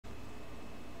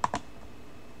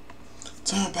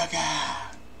Turn back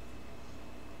out.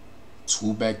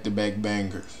 2 back-to-back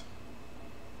bangers.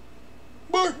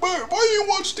 But why you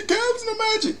watch the Cavs and the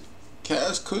Magic?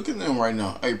 Cavs cooking them right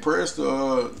now. Hey, prayers to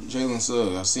Jalen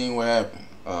Suggs. I seen what happened.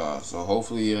 So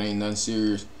hopefully it ain't nothing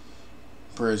serious.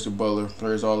 Prayers to Butler.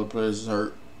 Prayers to all the players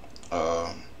hurt.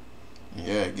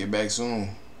 Yeah, get back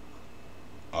soon.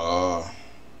 I'm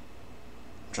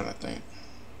trying to think.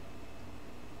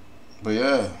 But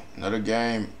yeah, another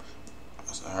game.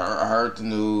 I heard the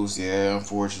news. Yeah,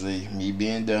 unfortunately, me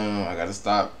being dumb, I gotta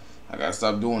stop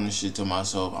doing this shit to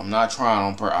myself. I'm not trying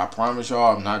on purpose. I promise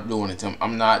y'all, I'm not doing it.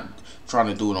 I'm not trying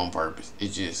to do it on purpose.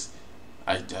 It's just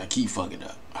I keep fucking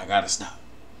up. I gotta stop.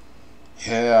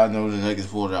 Yeah, I know the Nuggets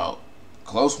pulled out.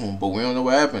 Close one, but we don't know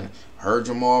what happened. Heard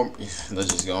Jamal. Let's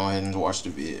just go ahead and watch the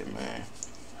vid, man.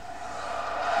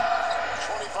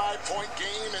 25-point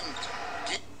game and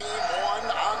game 1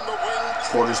 on the wing.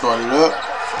 Quarter started up.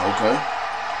 Okay.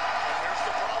 Here's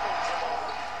the problem,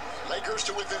 Jamal. Lakers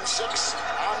to within 6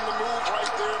 on the move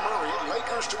right there, Murray.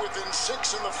 Lakers to within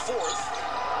 6 in the 4th.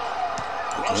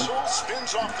 Okay. Russell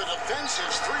spins off the defense.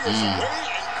 His 3 is away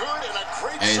and good, and a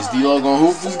great Hey, is sign D-Lo gonna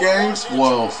hoop this for game? Los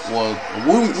Angeles.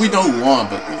 Well, we know who won,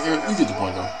 but you get the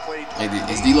point though. Hey,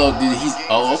 is D-Lo?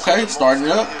 Oh, okay, starting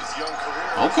it up.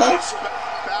 Okay.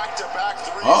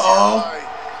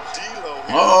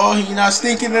 He not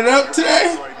stinking it up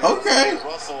today. Okay.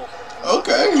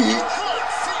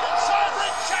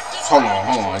 Hold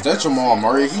on. Is that Jamal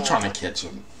Murray? He trying to catch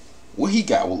him. What he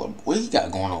got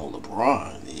going on with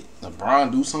LeBron? Did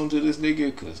LeBron do something to this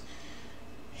nigga? Cause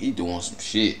he doing some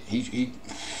shit. He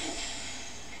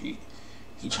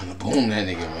trying to boom that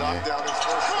nigga, man.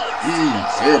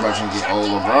 Everybody trying to get old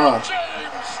LeBron.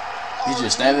 He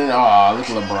just standing there. Oh, look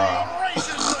at LeBron.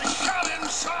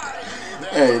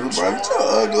 Hey, LeBron, get your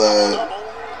ugly ass.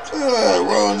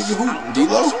 Wrong nigga hoop.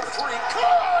 D-Lo.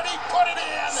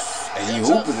 Hey, he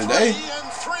hooping today.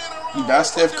 You not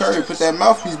Steph Curry. Put that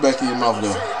mouthpiece back in your mouth,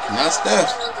 though. Not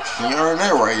Steph. He ain't earned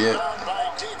that right yet.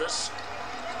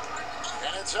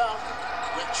 And it's out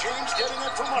with James getting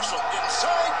it from Russell.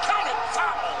 Inside, count it,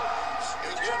 foul.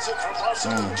 He gets it from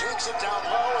Russell, takes it down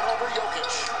low and over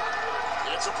Jokic.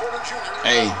 It's a Porter Jr.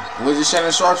 Hey, what did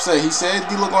Shannon Sharp say? He said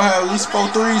D-Lo gonna have at least 4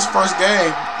 threes first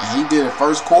game, and he did it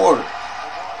first quarter.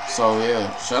 So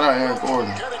yeah, shout out Aaron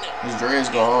Gordon. His dreads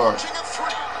go hard.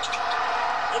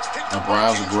 And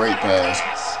Brown's a great pass.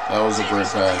 That was a great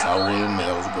pass. I will admit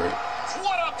that was great.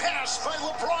 What a pass by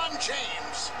LeBron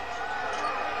James.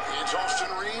 It's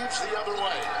Austin Reeves the other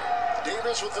way.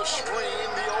 Davis with the screen,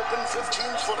 the open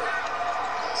 15-footer.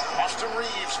 Austin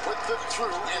Reeves put them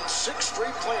through in 6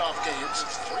 straight playoff games.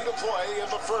 3 to play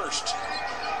in the first.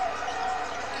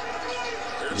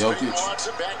 Jokic.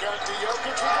 Back out to Jokic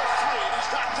with a 3.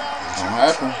 He's knocked down. It's gonna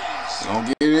happen. It's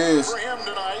gonna get his.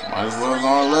 Might as well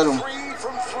gonna let him. 3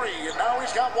 from 3, and now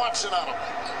he's got Watson on him.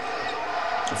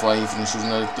 Looks like he finna shoot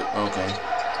another. Okay.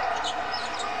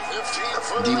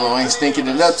 D-Lo ain't stinking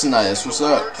it up tonight. That's what's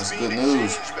up. That's good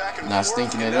news. Not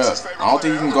stinking it up. I don't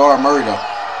think you can guard Murray though.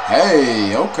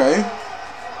 Hey, okay.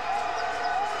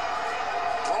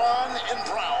 Braun and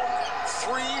Brown.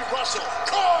 3 Russell.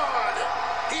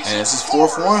 Good. Hey, this is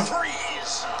 4th one.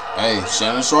 Hey,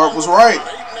 Shannon Sharp was right.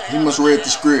 He must read the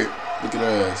script. Look at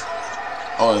that ass.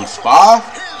 Oh, it's 5?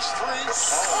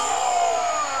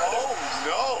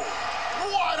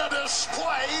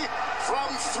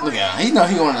 Look at him. He know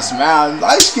he want to smile.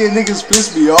 Light-skinned niggas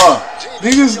piss me off.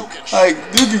 Niggas, like,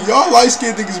 nigga, y'all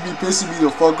light-skinned niggas be pissing me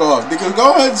the fuck off. Nigga,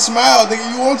 go ahead and smile, nigga.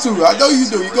 You want to. I know you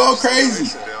do. You going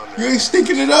crazy. You ain't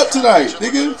stinking it up tonight,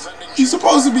 nigga. You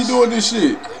supposed to be doing this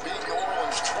shit.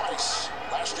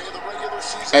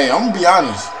 Hey, I'm going to be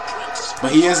honest.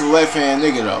 But he is a left-hand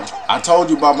nigga, though. I told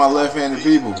you about my left-handed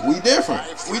people. We different.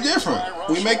 We different.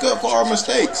 We make up for our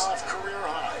mistakes.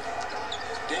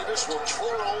 Davis will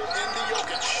twirl into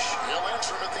Jokic. He'll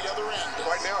answer him at the other end.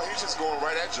 Right now, he's just going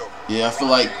right at Jokic. Yeah, I feel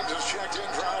like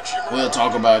we'll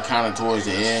talk about it kind of towards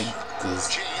the end,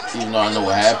 because even though I know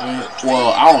what happened,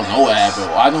 well, I don't know what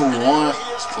happened. I know who won,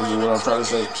 is what I'm trying to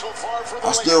say.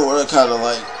 I still want to kind of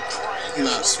like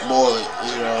not spoil it,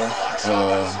 you know,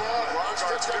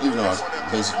 even though I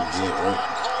basically did, right?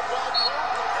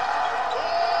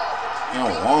 You know,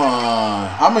 won.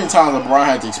 How many times LeBron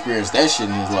had to experience that shit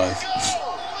in his life?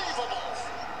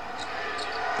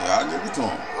 Yeah, I'll give it to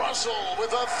him. Russell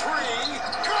with a 3.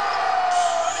 Good.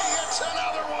 He hits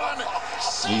another one.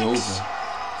 He hooping.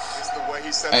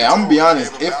 Hey, I'm gonna be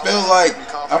honest.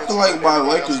 I feel like by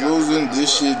Lakers losing, this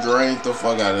shit drained the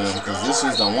fuck out of them, because this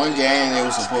is the one game they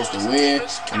were supposed to win,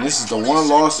 and this is the one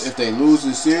loss if they lose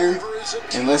this series.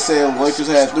 And let's say the Lakers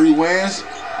had 3 wins,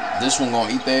 this one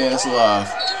gonna eat their ass alive.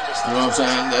 You know what I'm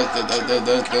saying?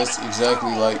 That's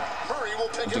exactly like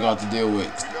what they're going to have to deal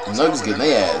with. The Nuggets getting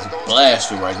their ass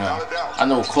blasted right now. I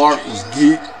know Clark was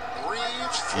geek,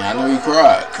 and I know he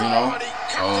cried. You know.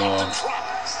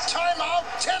 Timeout,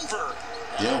 Denver.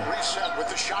 Yeah. Reset with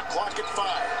the shot clock at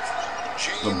 5.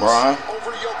 James LeBron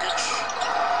over Jokic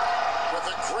with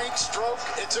a great stroke.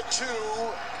 It's a 2,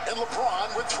 and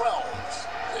LeBron with 12.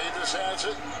 Davis has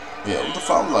it. Yeah, what the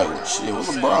fuck? Like, shit, what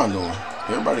LeBron doing?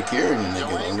 Everybody carrying the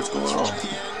nigga. Like, what's going on? How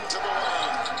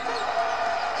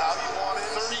you want it?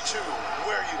 32.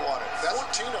 Where you want it?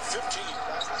 14 of 15.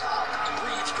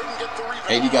 Reeves couldn't get the rebound.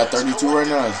 80 got 32 right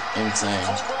now. It's insane.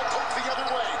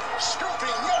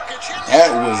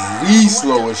 That was the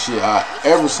slowest shit I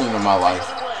ever seen in my life.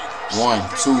 1,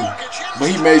 2. But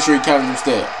he made sure he counted them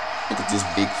steps. Look at this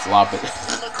big flopper.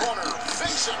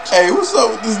 Hey, what's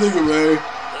up with this nigga, man?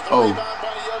 Oh.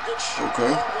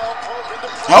 Okay.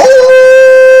 Oh!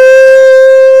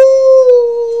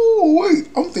 Wait.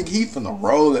 I'm thinking he finna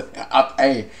roll it.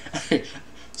 Hey. I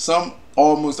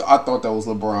thought that was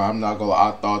LeBron. I'm not gonna lie.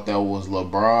 I thought that was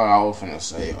LeBron. I was finna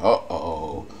say,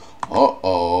 uh-oh.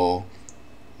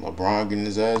 LeBron getting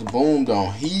his ass boomed on.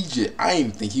 I didn't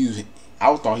even think he was.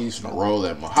 I thought he was finna roll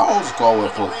that. How old is Caldwell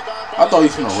Pope? I thought he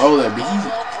was finna roll that, but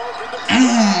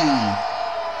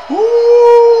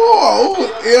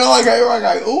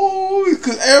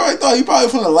because everybody thought he probably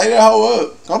finna lay that hoe up.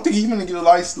 I don't think he's gonna get a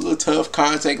nice little tough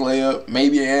contact layup,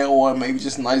 maybe an and one, maybe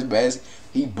just a nice basket.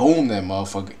 He boomed that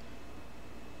motherfucker.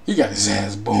 He got his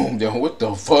ass boomed down. What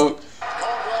the fuck?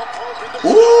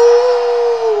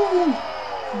 Ooh!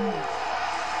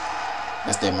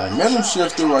 That's that momentum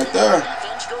shifter right there.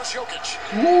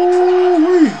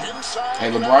 Ooh-wee.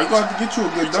 Hey, LeBron, you gonna have to get you a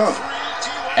good dunk.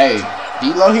 Hey,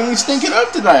 D-Lo, he ain't stinking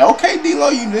up tonight. Okay, D-Lo,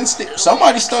 you didn't stink.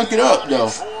 Somebody stunk it up, though.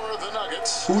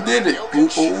 Who did it? Who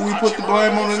we put the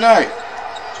blame on tonight?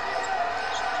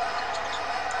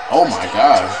 Oh, my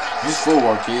gosh. His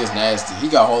footwork is nasty. He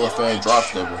got Hall of Fame drop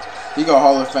stepper. He got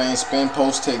Hall of Fame spin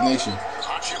post technician.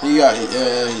 He got, he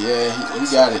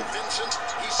got it.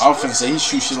 I was finna say he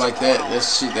shoot shit like that.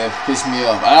 That's shit that pissed me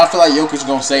off. I feel like Jokic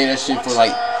gonna say that shit for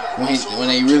like when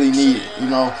they really need it, you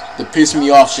know, the piss me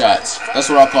off shots. That's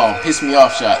what I call them, piss me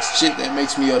off shots. Shit that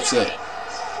makes me upset.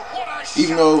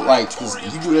 Even though, like, cause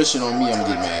if you do that shit on me, I'm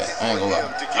getting mad. I ain't gonna lie.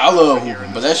 I love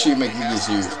hooping, but that shit make me get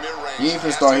serious. You ain't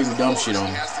finna start hitting dumb shit on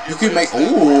me. You could make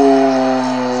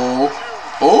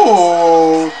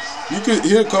you could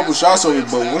hit a couple shots on me,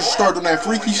 but once you start doing that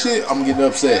freaky shit, I'm gonna get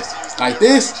upset. Like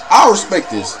this, I respect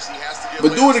this.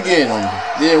 But do it again on me.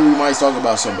 Then we might talk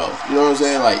about something else. You know what I'm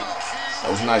saying? Like,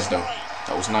 that was nice though.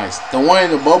 That was nice. The one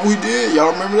in the bubble he did,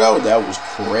 y'all remember that one? That was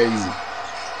crazy.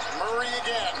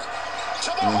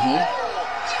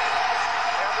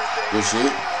 Good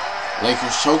shit.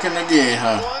 Lakers choking again,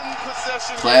 huh?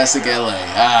 Classic LA.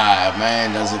 Ah,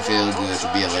 man, doesn't feel good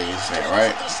to be a Lakers fan,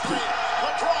 right?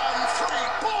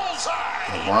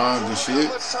 LeBron, good shit.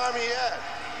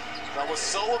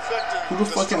 Who the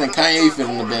fuck in the Kanye fit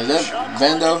in the band? Is that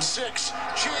Bando?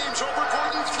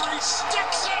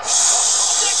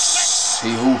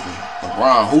 He hooping.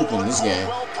 LeBron hooping this game.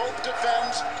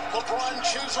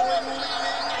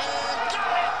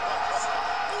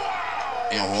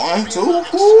 And 1, 2.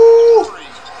 Woo!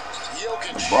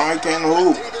 LeBron can't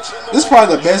hoop. This is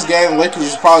probably the best game Lakers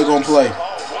is probably gonna play.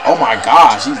 Oh my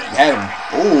gosh, he had him.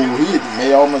 Oh, he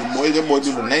made almost that boy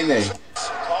do the nay-nay.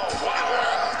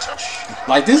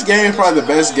 Like, this game is probably the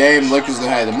best game Lakers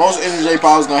gonna have. The most energy they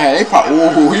probably gonna have. They probably,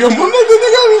 he got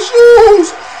his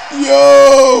shoes.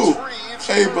 Yo,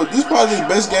 hey, but this is probably the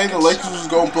best game the Lakers is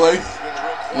gonna play.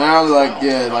 And I was like,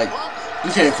 yeah, like,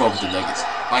 you can't fuck with the Lakers.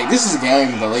 Like, this is a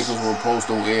game the Lakers were supposed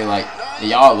to win. Like,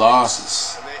 y'all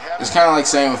lost. It's kind of like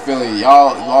saying with Philly,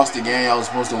 y'all lost the game y'all was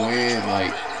supposed to win.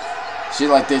 Like, shit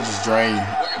like that just drain. You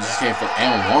just can't fuck.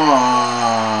 And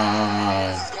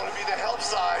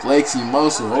 1. Flexy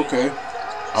muscle, okay.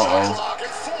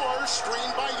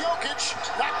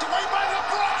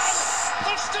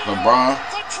 LeBron.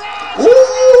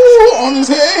 Ooh, on his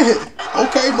head.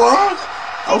 Okay, Bron.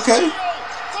 Okay.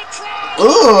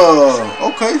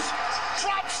 Okay.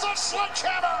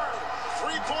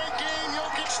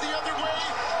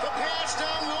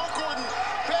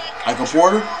 Michael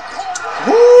Porter.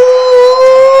 Woo!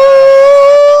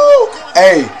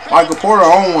 Hey, Michael Porter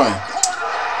on one.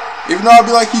 Even though I'd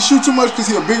be like, he shoot too much because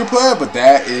he's a bigger player, but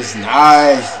that is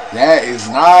nice. That is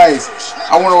nice.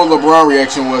 I wonder what LeBron's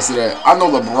reaction was to that. I know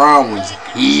LeBron was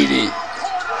heated.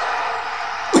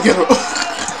 Look at him.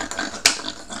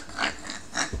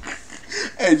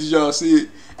 Hey, did y'all see it?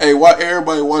 Hey, why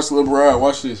everybody watch LeBron?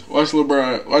 Watch this. Watch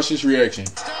LeBron. Watch this reaction.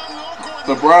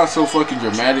 LeBron's so fucking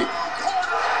dramatic.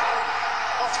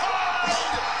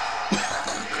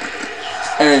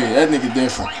 Hey, that nigga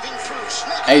different.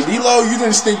 Hey, D-Lo, you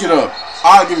didn't stink it up.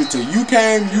 I'll give it to you. You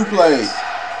came, you played.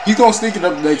 He's gonna stink it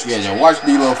up the next game. Now watch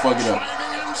D-Lo fuck it up.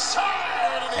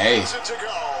 Hey.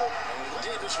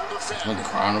 Nigga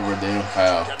crying over a damn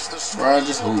foul. Bro,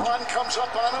 just hoop.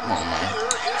 Come on, man.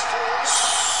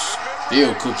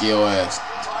 Still cook your ass.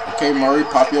 Okay, Murray,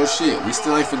 pop your shit. We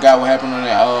still ain't forgot what happened on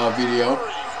that video.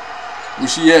 Where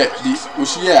she at? Where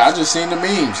she at? I just seen the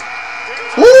memes.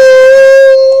 Woo!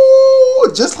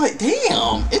 Just like,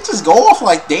 damn. It just go off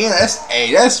like, damn.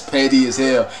 That's petty as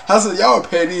hell. I said, y'all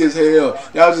petty as hell.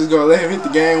 Y'all just gonna let him hit the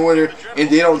game winner. And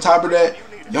then on top of that,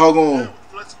 y'all gonna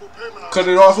cut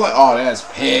it off like, oh, that's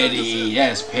petty.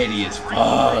 That's petty as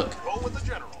fuck.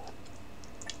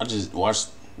 I just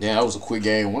watched. Damn, that was a quick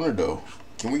game winner though.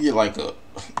 Can we get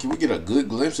a good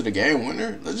glimpse of the game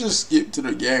winner? Let's just skip to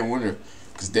the game winner.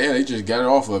 Cause damn, they just got it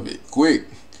off of it quick.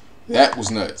 That was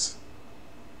nuts.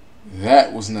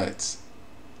 That was nuts.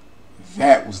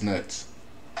 That was nuts.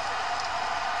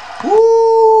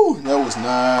 Woo! That was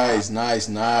nice, nice,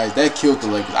 nice. That killed the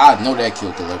Lakers. I know that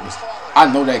killed the Lakers.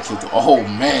 I know that killed the. Oh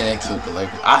man, that killed the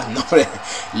Lakers. I know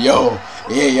that. Yo,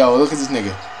 yeah, yo, look at this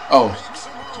nigga. Oh.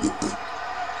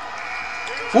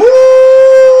 Woo!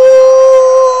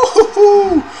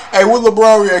 Hey, what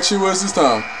LeBron reaction was this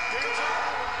time?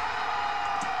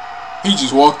 He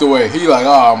just walked away. He like,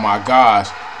 oh my gosh,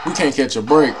 we can't catch a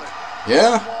break.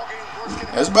 Yeah,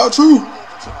 that's about true.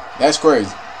 That's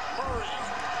crazy.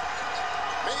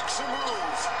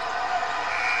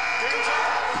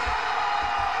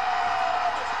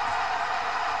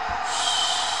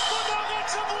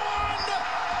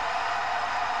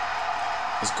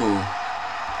 That's cool.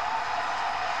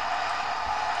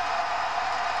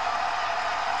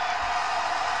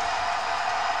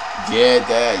 Yeah,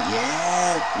 that,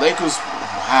 yeah. Lakers,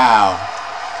 wow.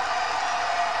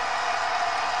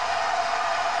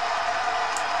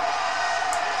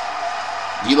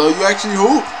 D-Lo, you actually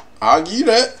hoop. I'll give you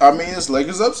that. I mean, it's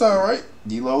Lakers upside, right?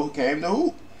 D-Lo came to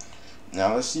hoop.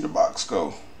 Now let's see the box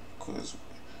go. Cause,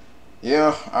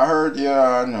 yeah, I heard.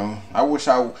 Yeah, I know. I wish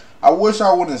I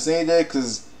wouldn't have seen that.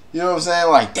 Cause you know what I'm saying.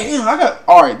 Like, damn, I got.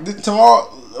 All right, tomorrow.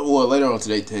 Well, later on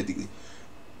today, technically.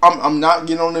 I'm not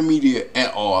getting on the media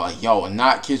at all. Like, y'all will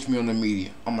not catch me on the media.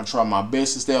 I'm gonna try my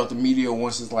best to stay off the media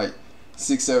once it's like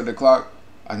 6, 7 o'clock.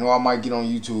 I know I might get on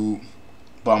YouTube,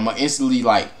 but I'm gonna instantly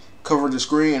like cover the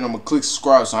screen and I'm gonna click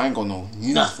subscribe, so I ain't gonna know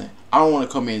nothing. I don't want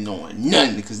to come in knowing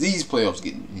nothing because these playoffs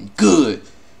getting good.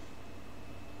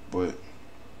 But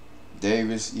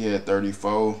Davis, yeah,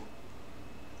 34.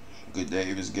 Good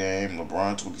Davis game.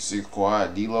 LeBron 26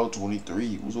 quad. D-Lo 23.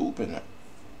 He was hooping.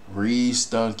 Reed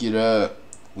stunk it up.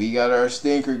 We got our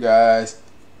stinker, guys.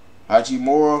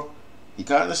 Hachimura, he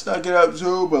kind of stuck it up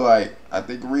too, but like I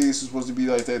think Reed is supposed to be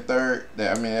like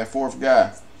that fourth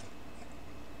guy,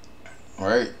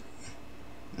 right?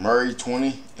 Murray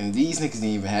 20, and these niggas didn't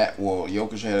even have. Well,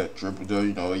 Jokic had a triple double,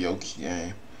 you know, the Jokic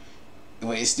game,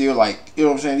 but it's still like, you know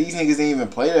what I'm saying. These niggas didn't even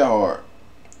play that hard.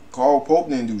 Carl Pope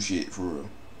didn't do shit for real.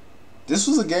 This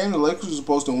was a game the Lakers were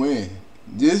supposed to win.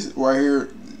 This right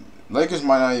here, Lakers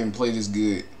might not even play this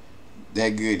good.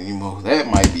 That good anymore. That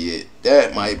might be it.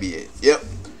 That might be it. Yep.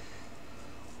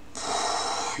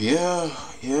 Yeah.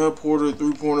 Porter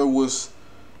 3-pointer was.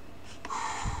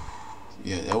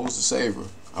 Yeah, that was the saver.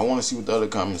 I want to see what the other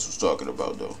comments was talking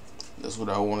about though. That's what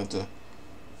I wanted to.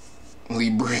 Lee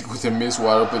Brick with a miss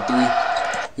wide open 3.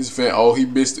 His fan. Oh, he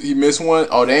missed one.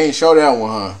 Oh, they ain't show that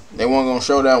one, huh? They weren't gonna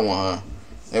show that one, huh?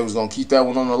 They was gonna keep that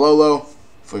one on the low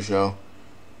for sure.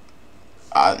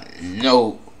 I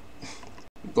know.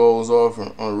 Goes off on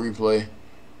a replay.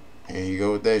 Here you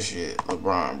go with that shit.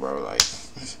 LeBron, bro. Like,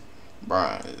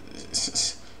 Brian,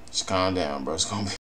 just calm down, bro. It's gonna be